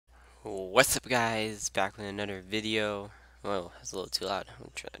What's up, guys? Back with another video. Well, it's a little too loud. I'm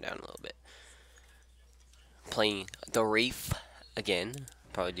gonna turn that down a little bit. Playing the Reef again.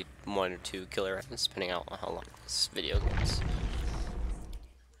 Probably do 1 or 2 killer rounds, depending on how long this video goes.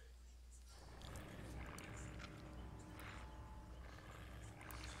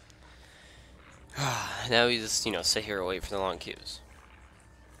 Now we just, sit here and wait for the long queues.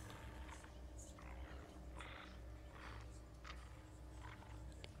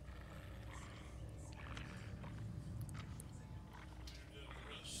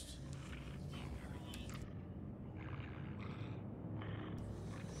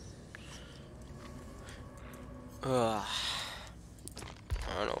 I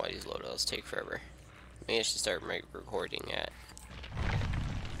don't know why these loadouts take forever. Maybe I should start recording at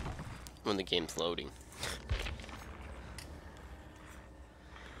when the game's loading.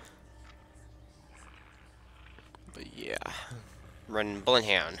 But yeah, running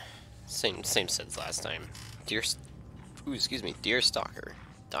Bloodhound, same sense last time. Deer Stalker,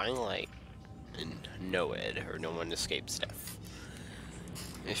 Dying Light, and NOED, or No One Escapes Death.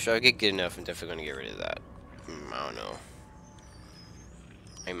 If I get good enough, I'm definitely gonna get rid of that. I don't know.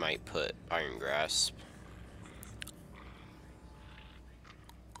 I might put Iron Grasp.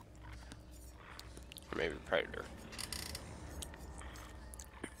 Or maybe Predator.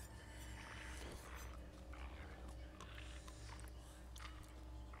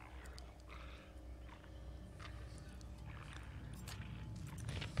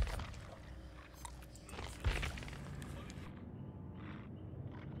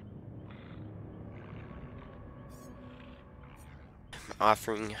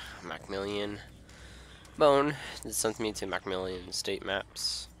 Offering Macmillian Bone did send me to Macmillian state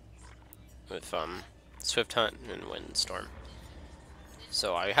maps with Swift Hunt and Windstorm.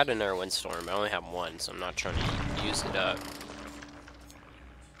 So I had another Windstorm, I only have one, so I'm not trying to use it up.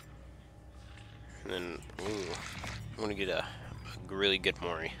 And then, I'm gonna get a really good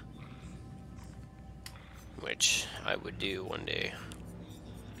Mori, which I would do one day.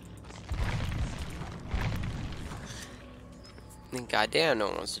 And goddamn, no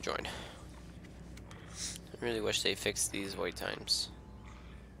one wants to join. I really wish they fixed these wait times.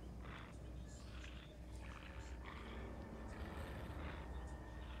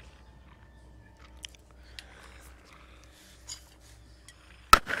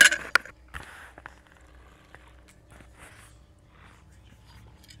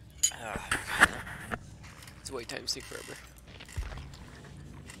 These wait times take forever.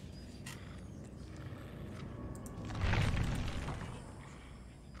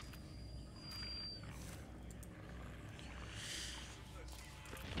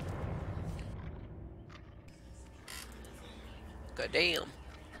 God damn.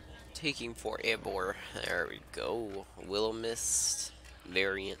 Taking forever. There we go. Willow Mist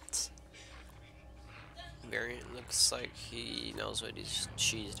variant. Variant looks like he knows what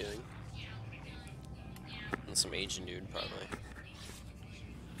she's doing. And some Asian dude, probably.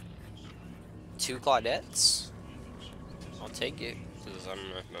 2 Claudettes. I'll take it, because I'm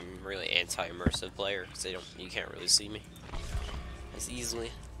a really anti-immersive player, because you can't really see me as easily.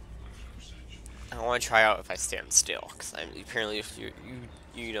 I want to try out if I stand still, because apparently if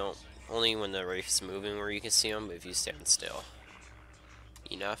you don't, only when the reef's moving where you can see them, but if you stand still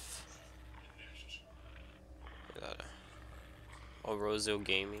enough. Rozo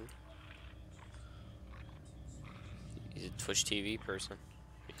Gaming. He's a Twitch TV person.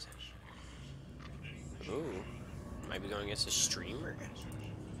 Ooh, might be going against a streamer.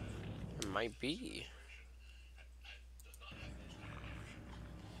 It might be.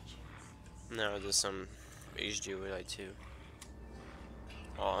 No, there's some Asian dude I too.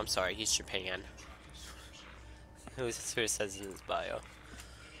 Oh, I'm sorry, he's Japan. That's what it says in his bio.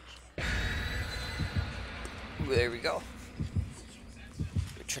 Ooh, there we go.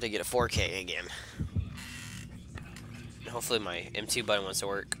 Try to get a 4K again. Hopefully my M2 button wants to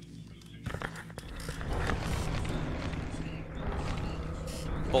work.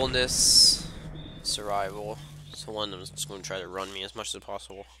 Boldness, survival. So one of them is just going to try to run me as much as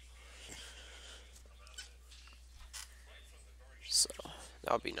possible. So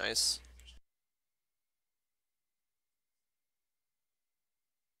that would be nice.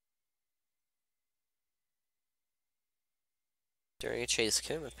 During a chase,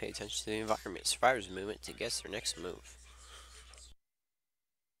 kill must pay attention to the environment. Survivors' movement to guess their next move.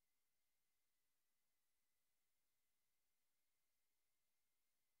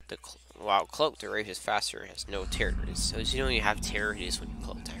 While cloaked, the race is faster and has no terror radius. So you don't even have terror radius when you're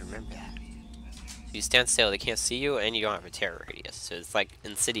cloaked. I remember that. If you stand still, they can't see you, and you don't have a terror radius. So it's like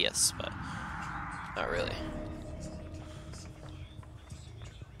Insidious, but not really.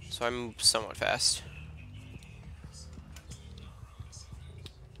 So I move somewhat fast.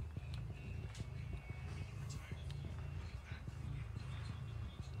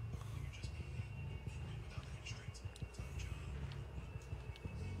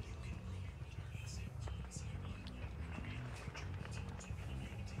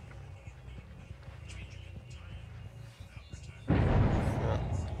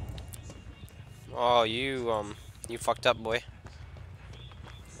 Oh, you fucked up, boy.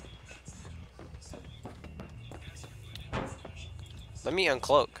 Let me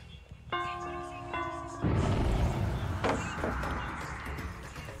uncloak.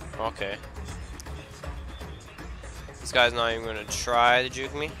 Okay. This guy's not even gonna try to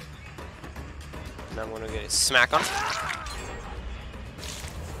juke me. And I'm gonna get a smack on.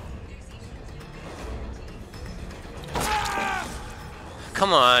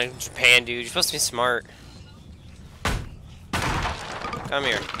 Come on, Japan, dude. You're supposed to be smart. Come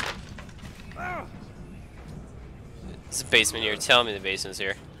here. It's a basement here. Tell me the basement's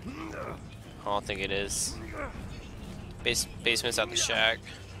here. I don't think it is. Basement's at the shack.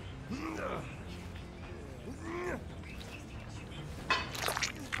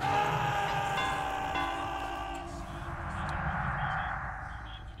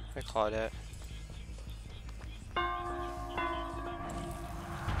 I Claudette.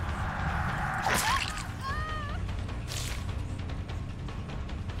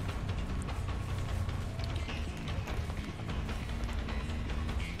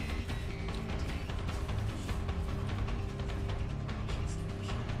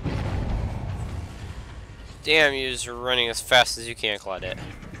 Damn, you're just running as fast as you can, Claudette.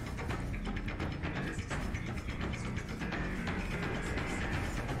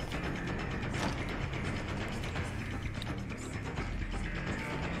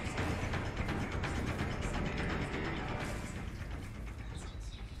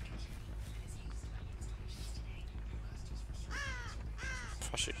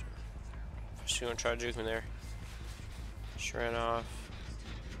 She gonna try to juke me there. She ran off.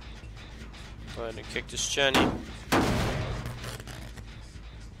 Go ahead and kick this Jenny.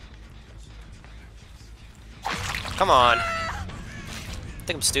 Come on. I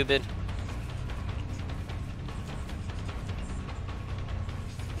think I'm stupid.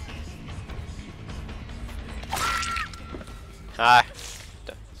 Hi.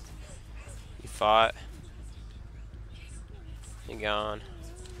 You fought. You're gone.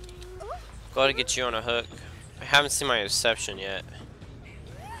 Gotta get you on a hook. I haven't seen my reception yet.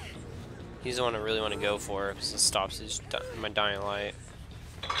 He's the one I really want to go for because it stops my dying light.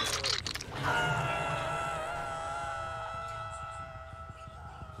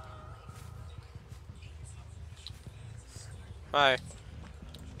 Hi.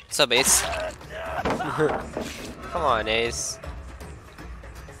 What's up, Ace? Come on, Ace.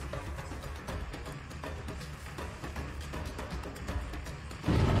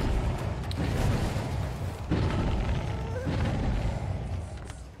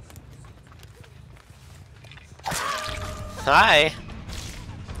 Hi!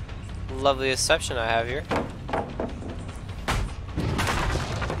 Lovely reception I have here.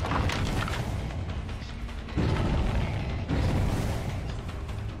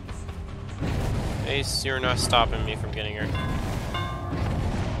 Ace, you're not stopping me from getting her.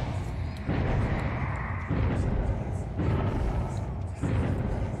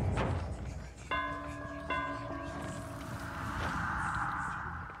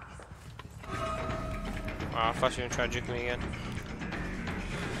 Wow, I thought you were gonna try to juke me again.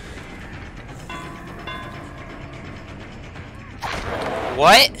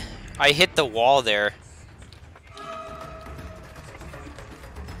 What? I hit the wall there.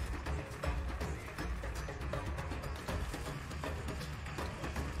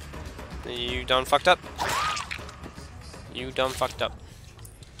 You done fucked up? You done fucked up.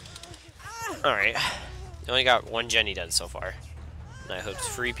 Alright. You only got one Jenny done so far. And I hooked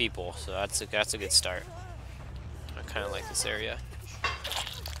 3 people, so that's a good start. I kinda like this area.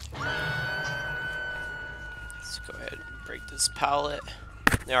 Let's go ahead and break this pallet.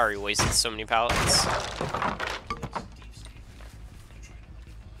 They already wasted so many pallets.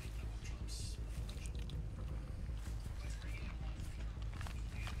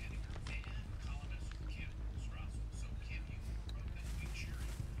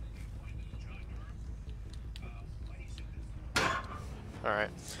 Alright.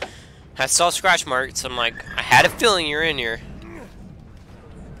 I saw scratch marks. I'm like, I had a feeling you're in here.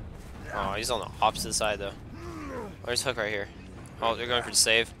 Oh, he's on the opposite side though. Where's Hook right here? Oh, they're going for the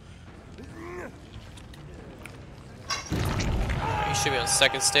save. He should be on the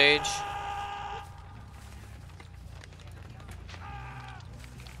second stage.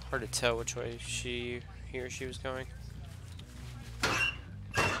 Hard to tell which way he or she was going.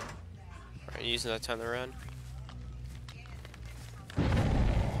 Alright, using that time to run.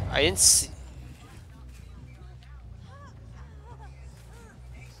 I didn't see.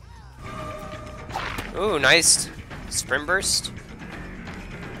 Ooh, nice sprint burst.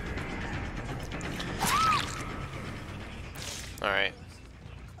 Alright.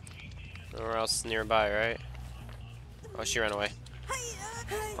 Nowhere else nearby, right? Oh, she ran away.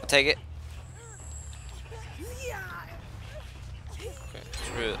 I'll take it.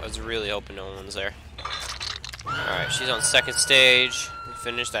 Okay. I was really hoping no one's there. Alright, she's on second stage. We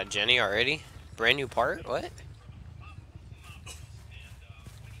finished that Jenny already. Brand new part? What?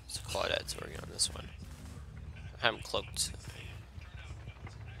 It's Claudette's working on this one. I have him cloaked.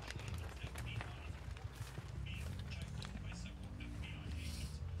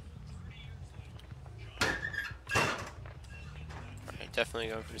 Alright, definitely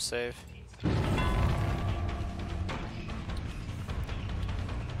going for the save.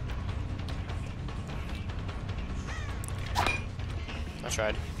 I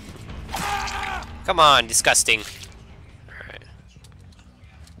tried. Come on, disgusting. Alright.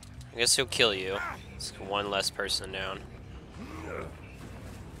 I guess he'll kill you. It's one less person down.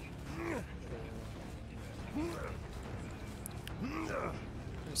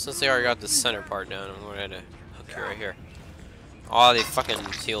 Since they already got the center part down, I'm going to hook you right here. Oh, they fucking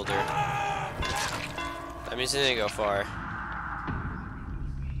healed her. That means they didn't go far.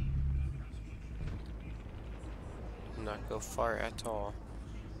 Not go far at all.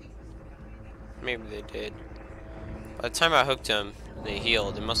 Maybe they did. By the time I hooked him, they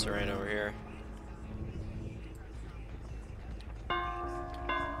healed. They must have ran over here.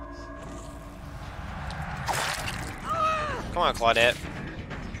 Come on, Claudette.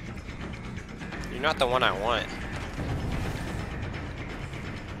 You're not the one I want.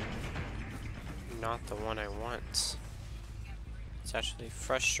 You're not the one I want. It's actually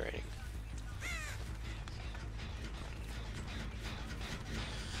frustrating.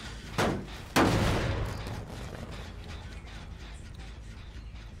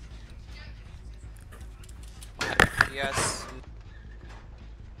 Yes.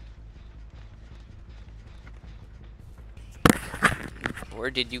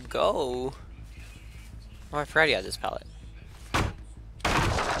 Where did you go? Oh, I forgot you had this pallet.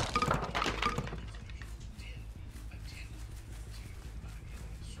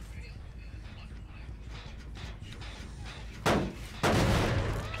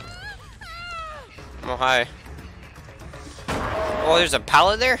 Oh, hi. Oh, there's a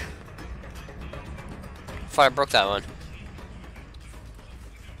pallet there? I thought I broke that one.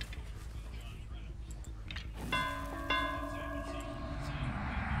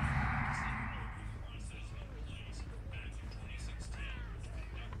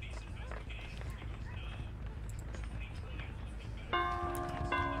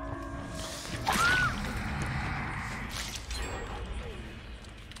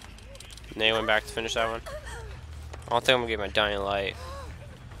 And they went back to finish that one. I don't think I'm gonna get my dying light.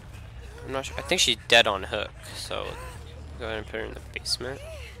 I'm not sure. I think she's dead on hook, so go ahead and put her in the basement.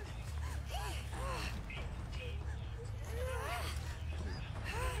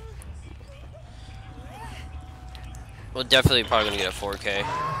 We'll definitely probably gonna get a 4K.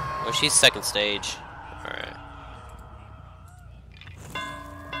 Oh, she's second stage. Alright.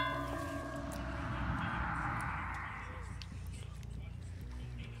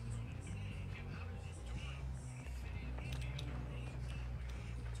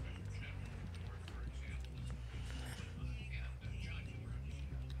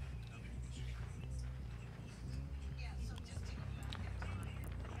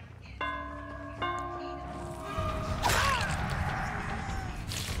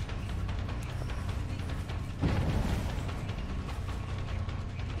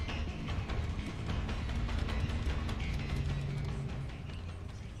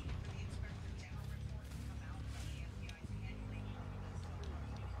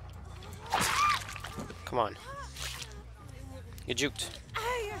 Come on. Get juked.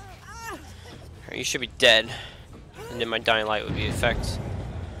 Alright, you should be dead. And then my dying light would be effect.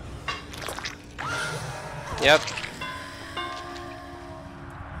 Yep.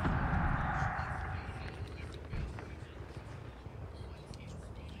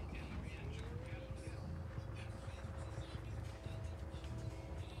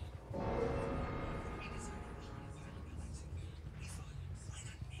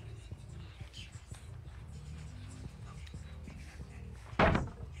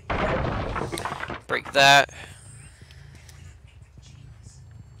 Break that.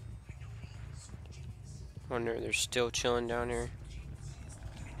 Wonder if they're still chilling down here.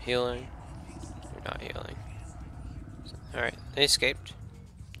 Healing. You're not healing. Alright, they escaped.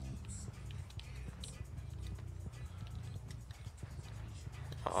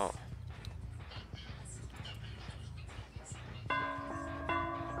 Oh.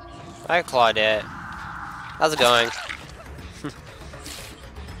 Hi, Claudette. How's it going?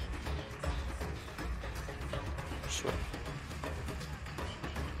 Sure.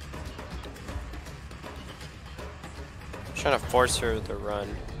 I'm trying to force her to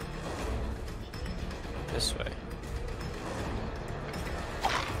run this way.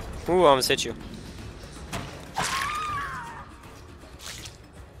 Ooh, I almost hit you.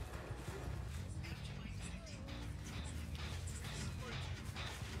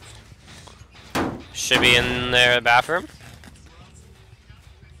 Should be in their bathroom.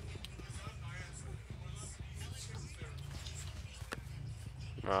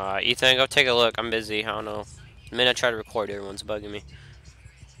 Ethan, go take a look. I'm busy. I don't know. The minute I try to record, everyone's bugging me.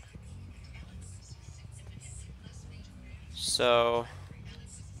 So,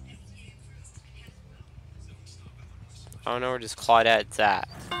 I don't know where this Claudette's at.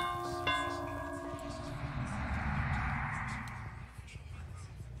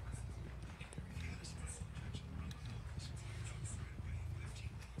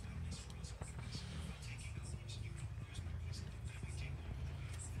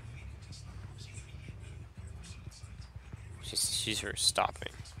 She's her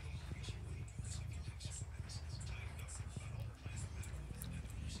stopping.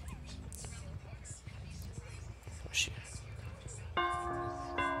 She.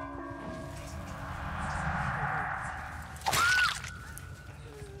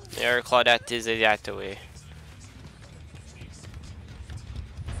 There, Claudette is that way.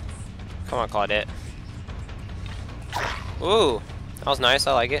 Come on, Claudette. Ooh, that was nice.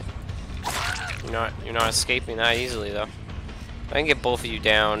 I like it. You're not escaping that easily though. If I can get both of you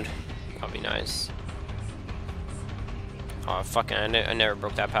downed, that'll be nice. Oh fucking! I never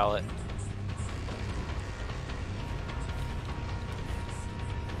broke that pallet.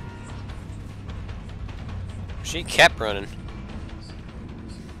 She kept running.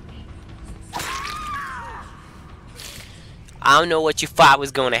 I don't know what you thought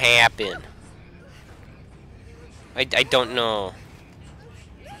was going to happen. I don't know.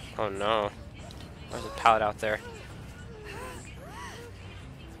 Oh no. There's a pallet out there.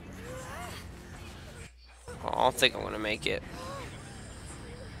 Oh, I don't think I'm going to make it.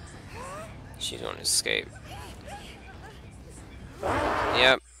 She's going to escape.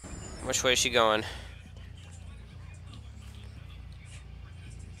 Yep. Which way is she going?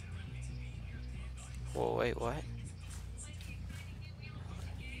 Whoa, wait, what?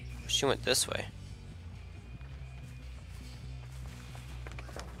 She went this way.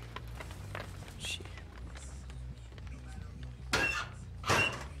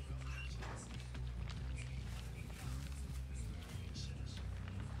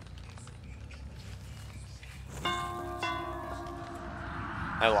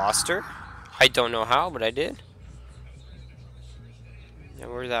 I lost her? I don't know how, but I did. Yeah,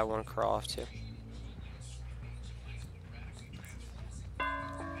 where did that one crawl off to?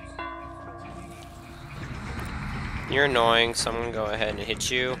 You're annoying, so I'm gonna go ahead and hit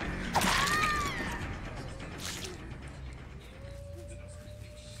you.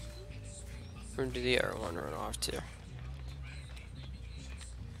 Where did the other one run off to?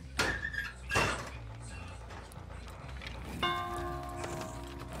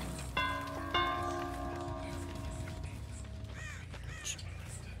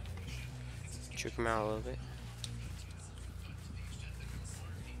 Juke him out a little bit.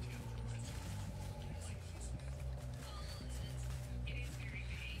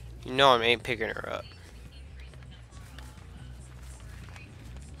 You know I ain't picking her up.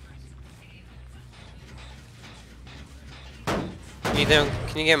 Ethan,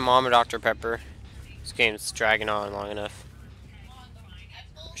 can you get Mom a Dr. Pepper? This game's dragging on long enough.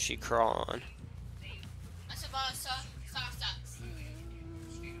 She crawl on.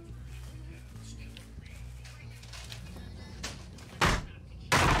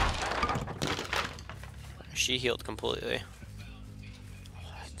 She healed completely.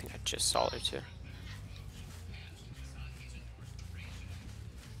 I think I just saw her too.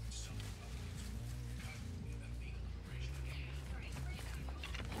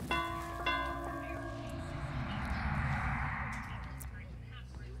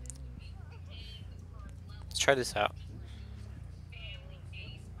 Let's try this out.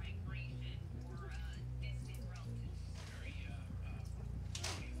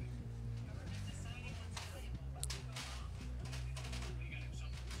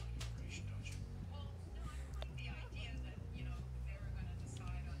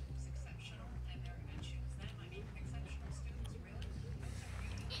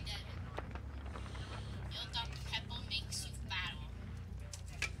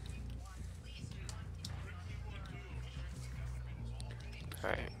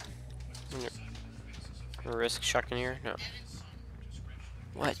 Alright. Risk chucking here? No.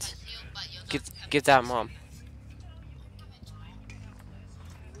 What? Get that, Mom.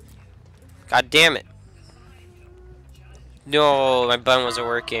 God damn it. No, my button wasn't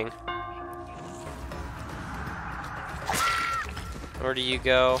working. Where do you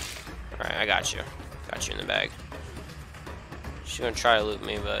go? Alright, I got you. Got you in the bag. She's gonna try to loot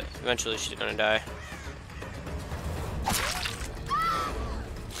me, but eventually she's gonna die.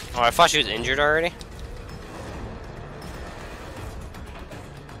 Oh, I thought she was injured already.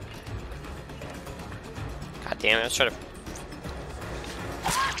 God damn it, let's try to...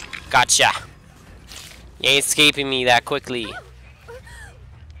 Gotcha! You ain't escaping me that quickly.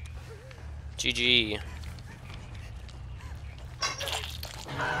 GG.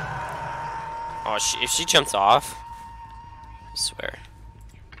 Oh, if she jumps off, I swear.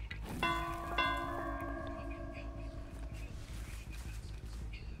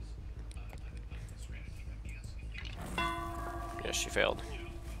 Yeah, she failed.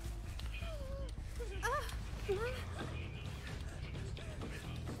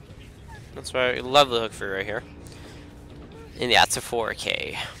 That's why I love the hook for right here. And that's a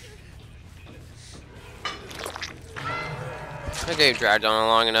 4K. Okay, dragged on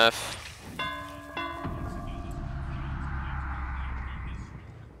long enough.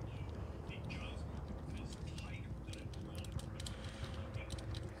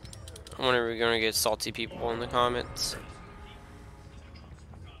 I wonder if we're gonna get salty people in the comments.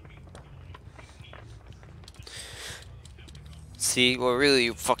 See, what really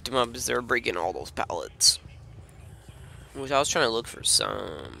fucked him up is they were breaking all those pallets. Which I was trying to look for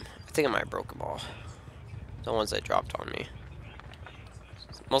some. I think I might have broke them all. The ones that dropped on me.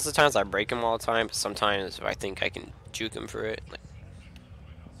 Most of the times I break them all the time, but sometimes if I think I can juke them for it. Like,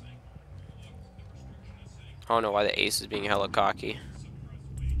 I don't know why the ace is being hella cocky.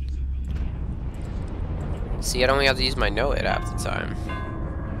 See, I don't even have to use my NOED half the time.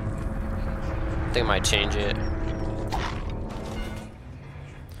 I think I might change it.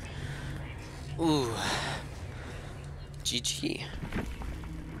 Ooh. GG.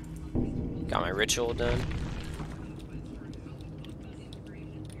 Got my ritual done.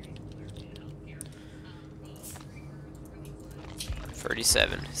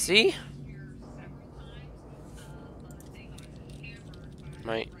 $37. See?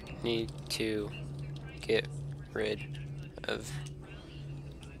 Might need to get rid of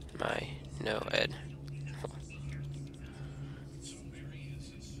my NOED.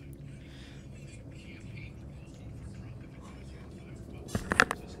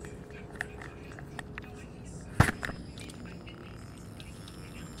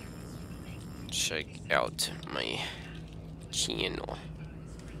 Check out my channel.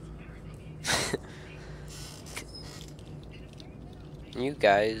 You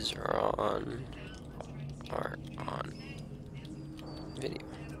guys are on video.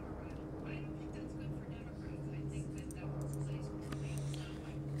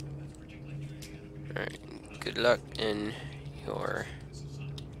 Alright, good luck in your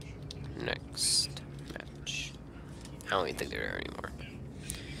next match. I don't even think they're there anymore.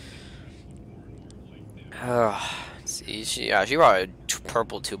 See, she brought a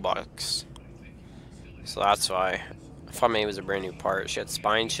purple 2-box, so that's why. I thought maybe it was a brand new part. She had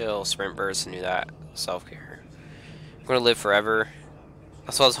spine chill, sprint burst, and knew that self care. I'm gonna live forever.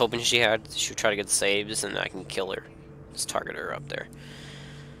 That's what I was hoping she had. She would try to get saves, and I can kill her. Just target her up there.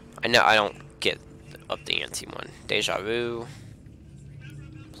 I know I don't get up the ante one. Deja vu,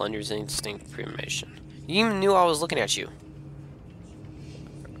 plunder's instinct, premonition. You even knew I was looking at you.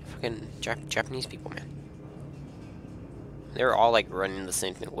 Fucking Japanese people, man. They were all like running the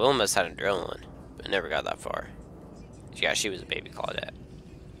same thing. Wilma's had adrenaline, but never got that far. Yeah, she was a baby Claudette.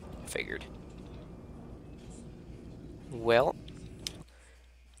 I figured. Well,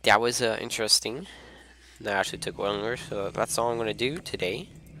 that was interesting. That actually took longer, so that's all I'm going to do today.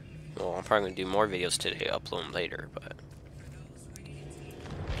 Well, I'm probably going to do more videos today, upload them later, but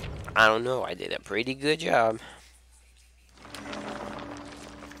I don't know. I did a pretty good job.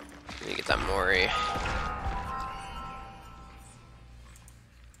 Let me get that Mori.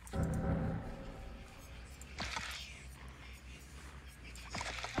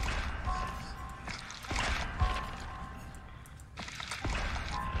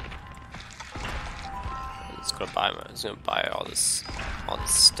 I was gonna buy all this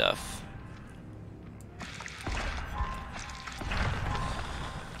stuff.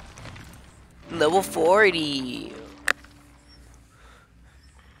 Level 40.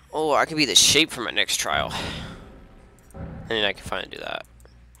 Oh, I could be the shape for my next trial, and then I can finally do that.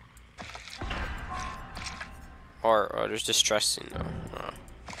 Or there's distressing though.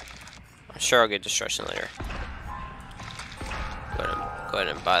 I'm sure I'll get distressing later. Go ahead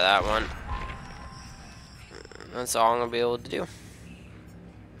and buy that one. That's all I'm gonna be able to do.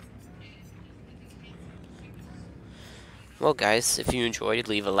 Well, guys, if you enjoyed,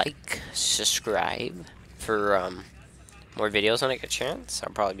 leave a like, subscribe for more videos when I get a chance.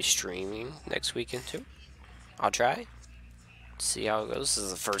 I'll probably be streaming next weekend too. I'll try. See how it goes. This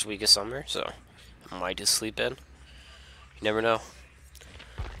is the first week of summer, so I might just sleep in. You never know.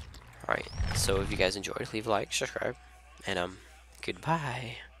 Alright, so if you guys enjoyed, leave a like, subscribe, and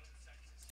goodbye.